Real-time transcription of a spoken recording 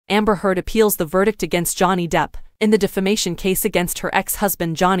Amber Heard appeals the verdict against Johnny Depp. In the defamation case against her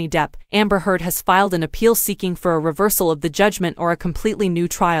ex-husband Johnny Depp, Amber Heard has filed an appeal seeking for a reversal of the judgment or a completely new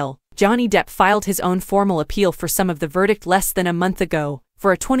trial. Johnny Depp filed his own formal appeal for some of the verdict less than a month ago.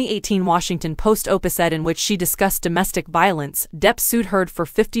 For a 2018 Washington Post op-ed in which she discussed domestic violence, Depp sued Heard for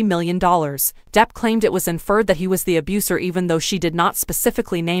 $50 million. Depp claimed it was inferred that he was the abuser even though she did not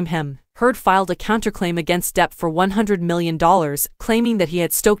specifically name him. Heard filed a counterclaim against Depp for $100 million, claiming that he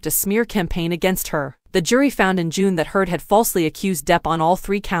had stoked a smear campaign against her. The jury found in June that Heard had falsely accused Depp on all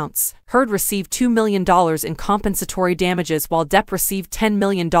 3 counts. Heard received $2 million in compensatory damages while Depp received $10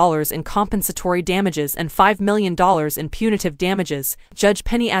 million in compensatory damages and $5 million in punitive damages. Judge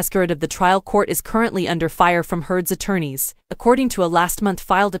Penny Asgarad of the trial court is currently under fire from Heard's attorneys. According to a last month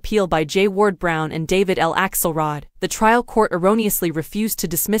filed appeal by J. Ward Brown and David L. Axelrod, the trial court erroneously refused to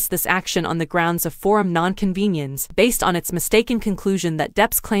dismiss this action on the grounds of forum non-conveniens, based on its mistaken conclusion that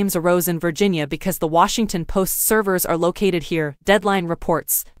Depp's claims arose in Virginia because the Washington Post servers are located here, Deadline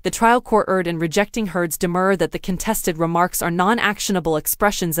reports. The trial court erred in rejecting Heard's demur that the contested remarks are non-actionable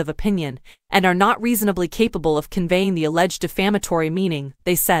expressions of opinion and are not reasonably capable of conveying the alleged defamatory meaning,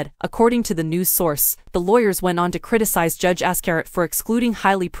 they said. According to the news source, the lawyers went on to criticize Judge Asgarad for excluding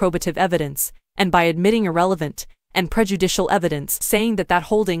highly probative evidence, and by admitting irrelevant and prejudicial evidence, saying that that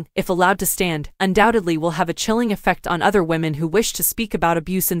holding, if allowed to stand, undoubtedly will have a chilling effect on other women who wish to speak about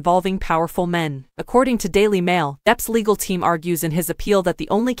abuse involving powerful men. According to Daily Mail, Depp's legal team argues in his appeal that the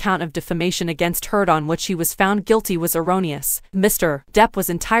only count of defamation against Heard on which he was found guilty was erroneous. Mr. Depp was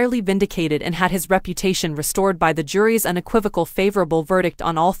entirely vindicated and had his reputation restored by the jury's unequivocal favorable verdict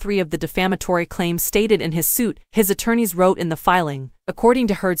on all 3 of the defamatory claims stated in his suit, his attorneys wrote in the filing. According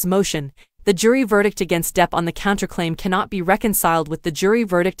to Heard's motion, the jury verdict against Depp on the counterclaim cannot be reconciled with the jury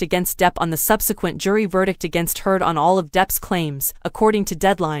verdict against Depp on the subsequent jury verdict against Heard on all of Depp's claims, according to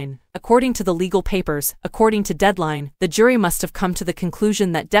Deadline. According to the legal papers, according to Deadline, the jury must have come to the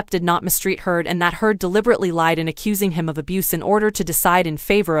conclusion that Depp did not mistreat Heard and that Heard deliberately lied in accusing him of abuse in order to decide in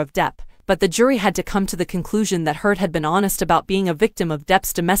favor of Depp. But the jury had to come to the conclusion that Heard had been honest about being a victim of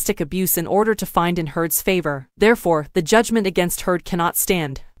Depp's domestic abuse in order to find in Heard's favor. Therefore, the judgment against Heard cannot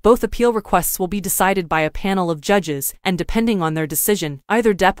stand. Both appeal requests will be decided by a panel of judges, and depending on their decision,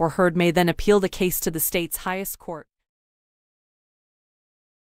 either Depp or Heard may then appeal the case to the state's highest court.